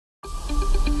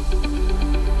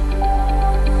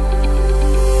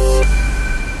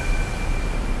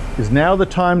Is now the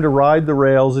time to ride the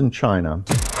rails in China?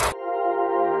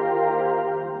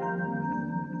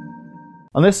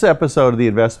 On this episode of The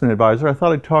Investment Advisor, I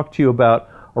thought I'd talk to you about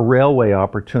a railway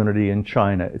opportunity in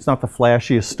China. It's not the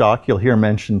flashiest stock you'll hear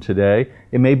mentioned today.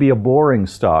 It may be a boring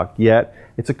stock, yet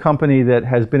it's a company that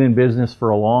has been in business for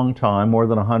a long time, more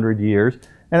than 100 years,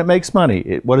 and it makes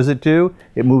money. What does it do?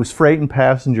 It moves freight and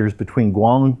passengers between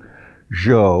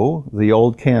Guangzhou, the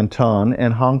old canton,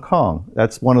 and Hong Kong.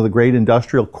 That's one of the great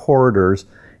industrial corridors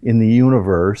in the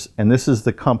universe, and this is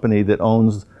the company that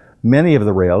owns many of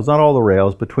the rails, not all the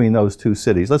rails, between those two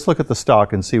cities. Let's look at the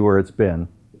stock and see where it's been.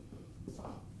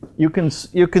 You can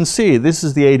see this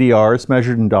is the ADR. It's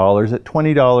measured in dollars at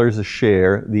 $20 a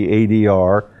share, the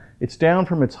ADR. It's down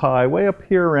from its high way up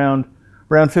here around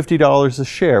 $50 a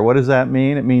share. What does that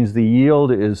mean? It means the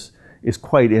yield is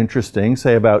quite interesting,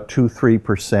 say about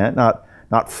 2-3%,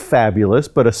 not fabulous,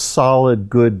 but a solid,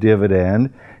 good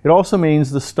dividend. It also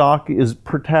means the stock is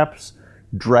perhaps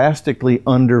drastically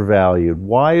undervalued.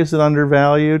 Why is it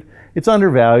undervalued? It's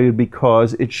undervalued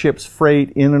because it ships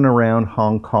freight in and around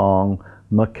Hong Kong,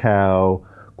 Macau,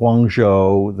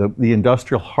 Guangzhou, the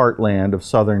industrial heartland of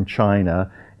southern China.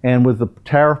 And with the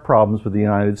tariff problems with the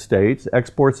United States,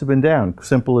 exports have been down.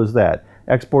 Simple as that.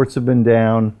 Exports have been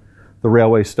down. The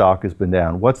railway stock has been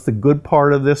down. What's the good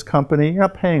part of this company? You're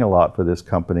not paying a lot for this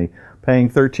company. Paying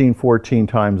 13, 14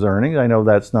 times earnings. I know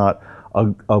that's not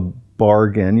a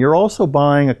bargain. You're also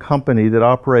buying a company that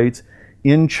operates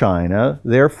in China.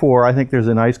 Therefore, I think there's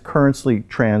a nice currency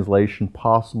translation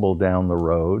possible down the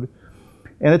road.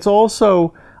 And it's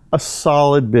also a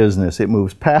solid business. It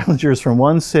moves passengers from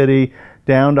one city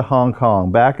down to Hong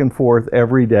Kong, back and forth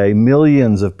every day.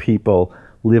 Millions of people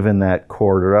live in that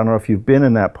corridor. I don't know if you've been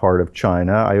in that part of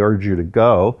China. I urge you to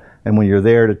go. And when you're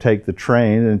there, to take the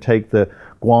train and take the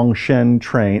Guangshen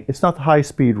train. It's not the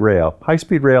high-speed rail.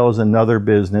 High-speed rail is another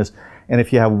business. And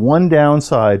if you have one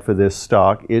downside for this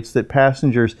stock, it's that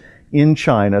passengers in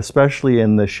China, especially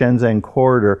in the Shenzhen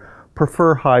corridor,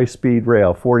 prefer high-speed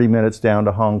rail, 40 minutes down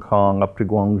to Hong Kong, up to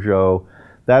Guangzhou.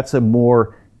 That's a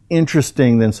more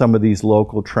interesting than some of these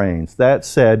local trains. That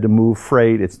said, to move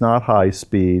freight, it's not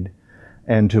high-speed,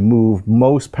 and to move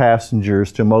most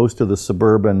passengers to most of the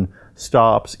suburban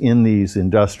stops in these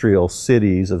industrial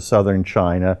cities of southern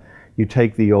China, you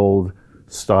take the old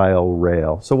style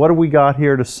rail. So what do we got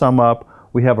here to sum up?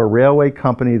 We have a railway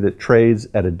company that trades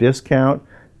at a discount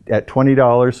at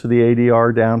 $20 for the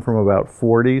ADR, down from about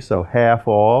 40, so half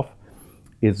off.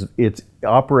 It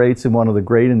operates in one of the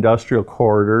great industrial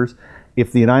corridors.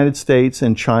 If the United States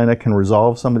and China can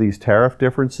resolve some of these tariff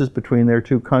differences between their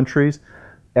two countries,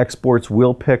 exports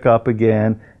will pick up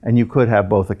again, and you could have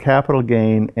both a capital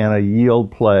gain and a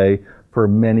yield play for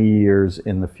many years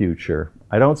in the future.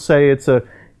 I don't say it's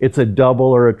a double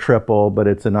or a triple, but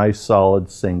it's a nice solid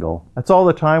single. That's all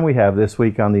the time we have this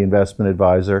week on The Investment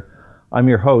Advisor. I'm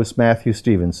your host, Matthew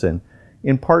Stevenson,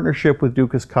 in partnership with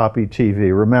Dukascopy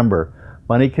TV. Remember,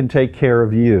 money can take care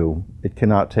of you. It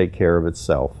cannot take care of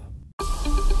itself.